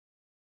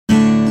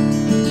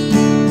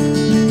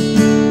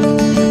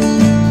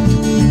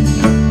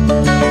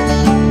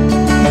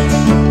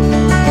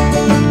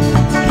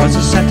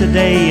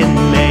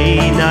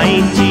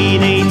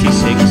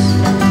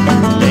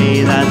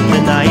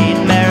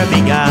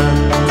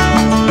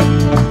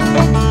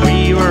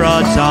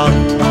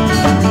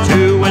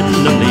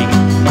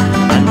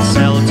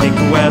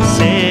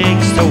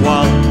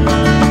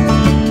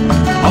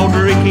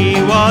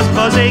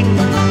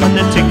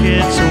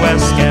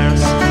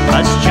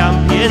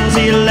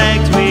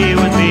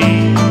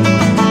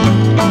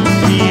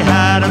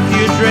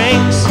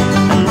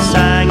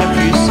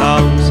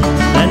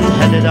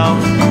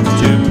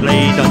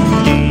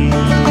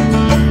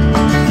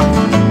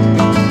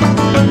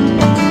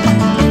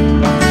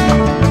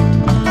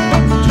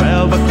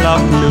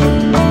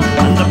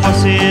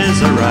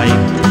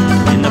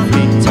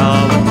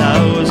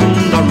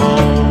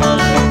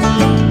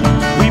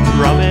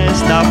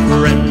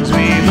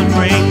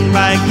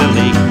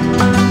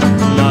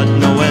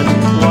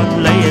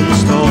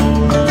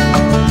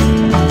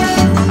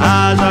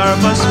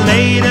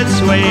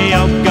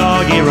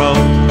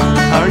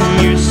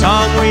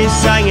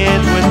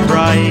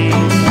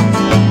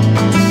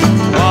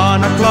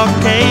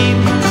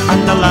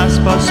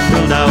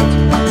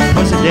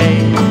day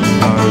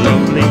our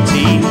lovely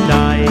team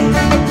died.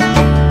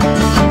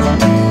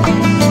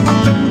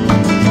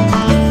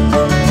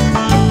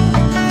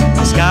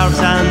 The scarves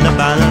and the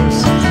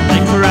banners,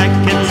 they crack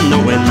in the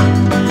wind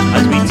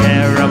as we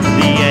tear up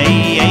the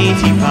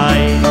A85.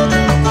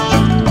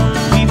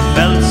 We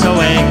felt so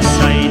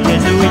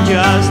excited, we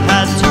just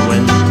had to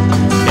win.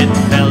 It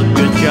felt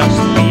good just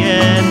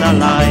being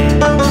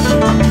alive.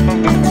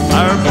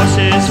 Our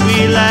buses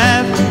we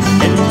left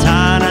in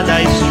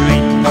Tannadice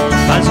Street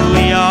as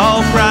we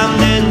all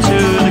crammed into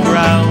the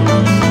ground.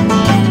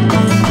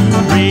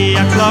 3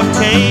 o'clock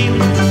came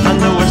and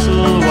the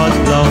whistle was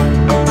blown.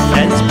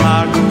 Dens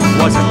Park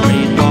was a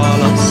great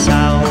wall of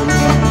sound.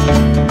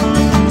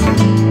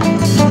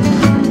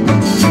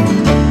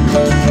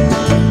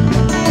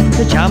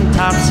 The jam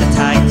tarts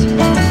attacked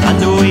and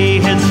we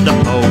hit the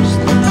post.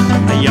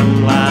 A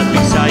young lad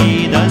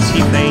beside us,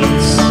 he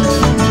faints.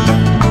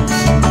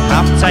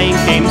 Half-time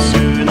came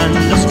soon and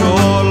the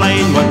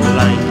scoreline went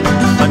blank,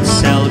 but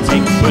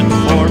Celtic put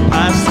 4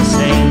 past the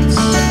Saints.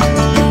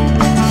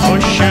 Oh,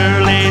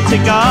 surely to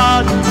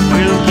God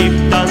we'll keep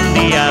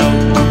Dundee out,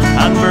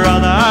 and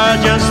brother,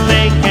 just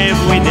think if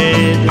we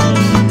did,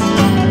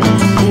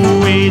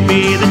 we'd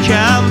be the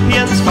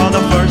champions for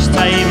the first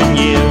time in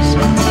years.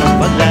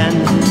 But then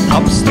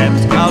up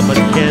stepped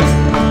Albert Kidd.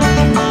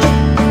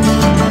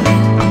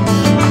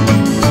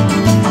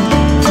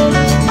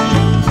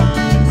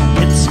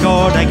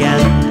 Scored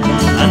again,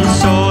 and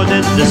so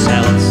did the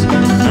Celts,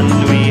 and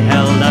we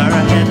held our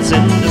heads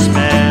in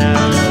despair.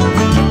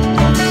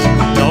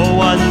 No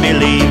one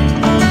believed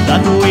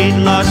that we'd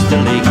lost the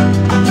league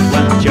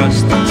with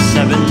just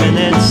 7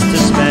 minutes to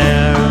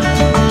spare.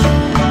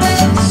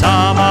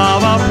 Some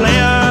of our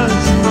players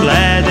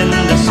fled in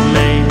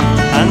dismay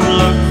and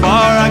looked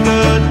for a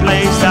good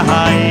place to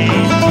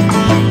hide.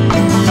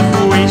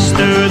 We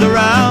stood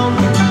around,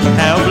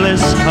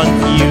 helpless,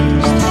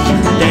 confused,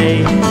 the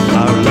day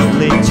our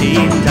lovely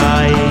team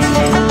died.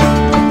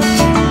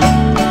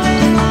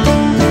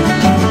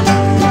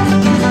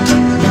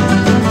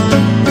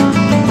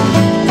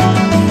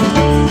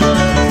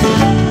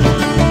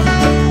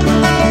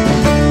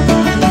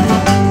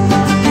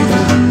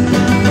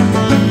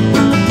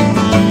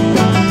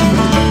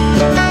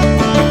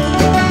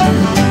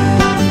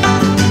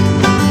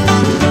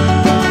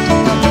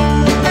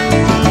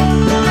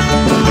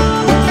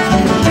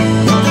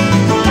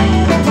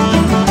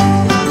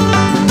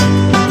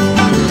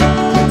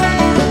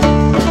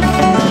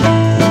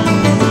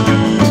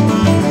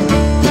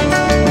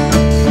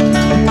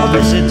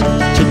 Visit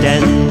to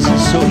dens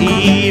so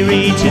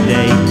eerie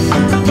today,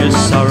 your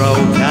sorrow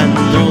can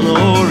know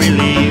no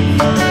relief.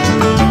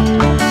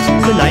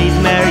 The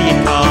nightmare you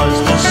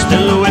caused is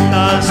still with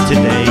us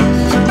today,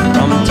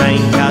 from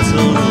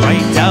Tynecastle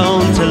right down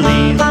to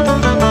Leith.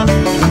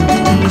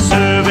 The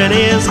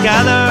souvenirs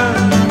gather,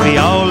 we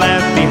all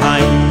left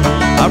behind,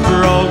 our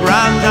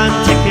programmes and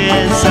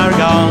tickets are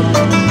gone.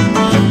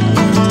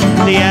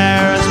 The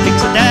air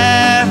speaks a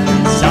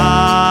deafening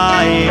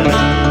silence,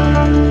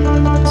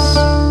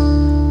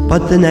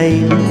 but the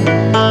name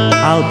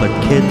Albert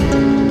Kidd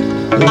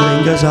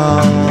lingers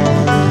on.